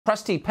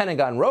Trusty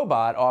Pentagon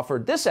robot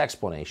offered this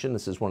explanation.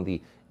 This is one of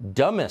the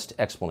dumbest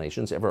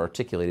explanations ever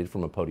articulated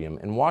from a podium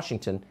in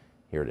Washington.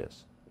 Here it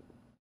is.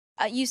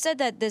 You said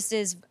that this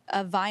is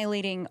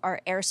violating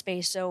our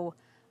airspace, so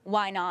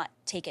why not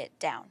take it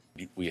down?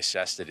 We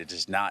assessed that it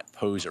does not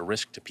pose a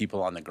risk to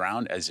people on the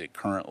ground as it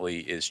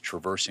currently is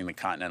traversing the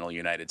continental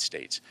United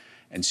States.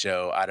 And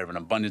so out of an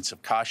abundance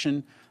of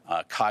caution,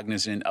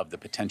 cognizant of the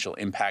potential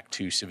impact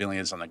to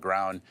civilians on the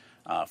ground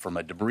from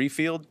a debris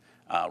field,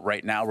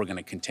 right now we're going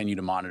to continue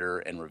to monitor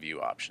and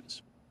review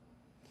options.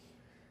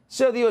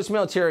 So the U.S.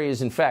 military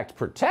is in fact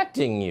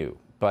protecting you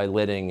by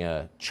letting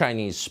a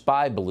Chinese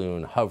spy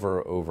balloon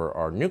hover over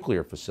our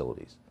nuclear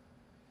facilities.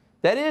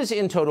 That is,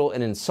 in total,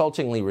 an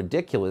insultingly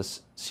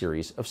ridiculous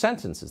series of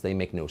sentences. They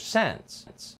make no sense.